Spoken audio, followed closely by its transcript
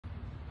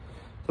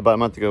about a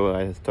month ago,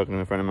 I was talking to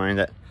a friend of mine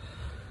that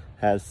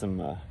has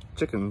some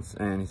chickens,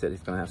 and he said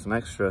he's gonna have some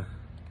extra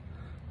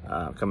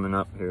coming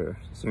up here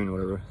soon or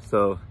whatever.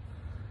 So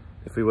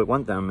if we would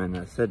want them, and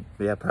I said,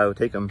 yeah, probably would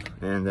take them.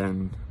 And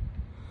then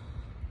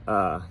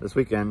this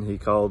weekend he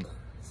called,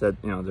 said,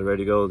 you know, they're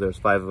ready to go. There's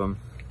 5 of them.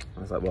 I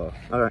was like, well,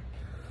 all right.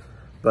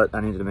 But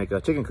I needed to make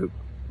a chicken coop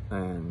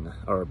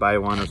or buy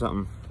one or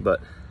something.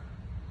 But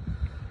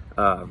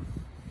I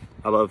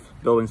love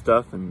building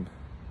stuff, and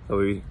so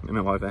me and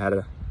my wife had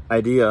an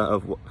idea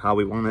of how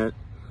we wanted it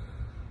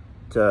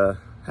to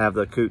have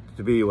the coop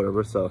to be,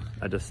 whatever. So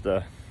I just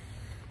had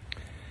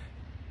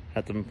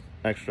some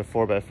extra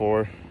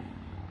 4x4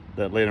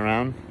 that laid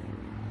around.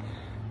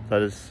 So I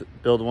just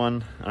build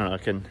one. I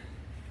don't know,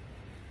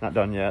 not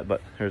done yet,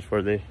 but here's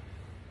where they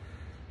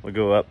will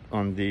go up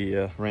on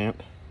the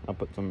ramp. I'll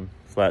put some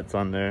slats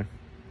on there.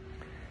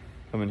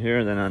 Come in here,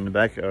 and then on the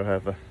back I'll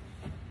have a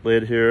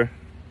lid here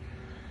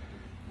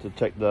to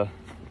check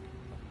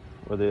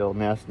where they'll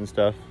nest and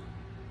stuff,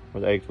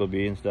 where the eggs will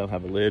be and stuff.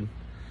 Have a lid.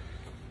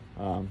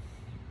 I'll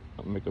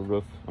make a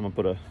roof. I'm gonna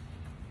put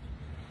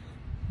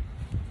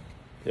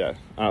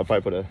I'll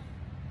probably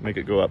make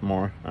it go up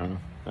more. I don't know,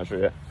 not sure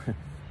yet.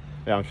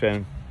 Yeah, I'm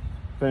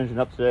finishing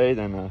up today,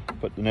 then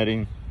put the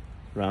netting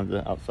around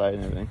the outside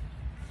and everything.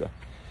 So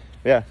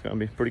yeah, it's gonna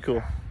be pretty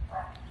cool.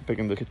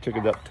 Picking the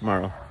chickens up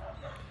tomorrow.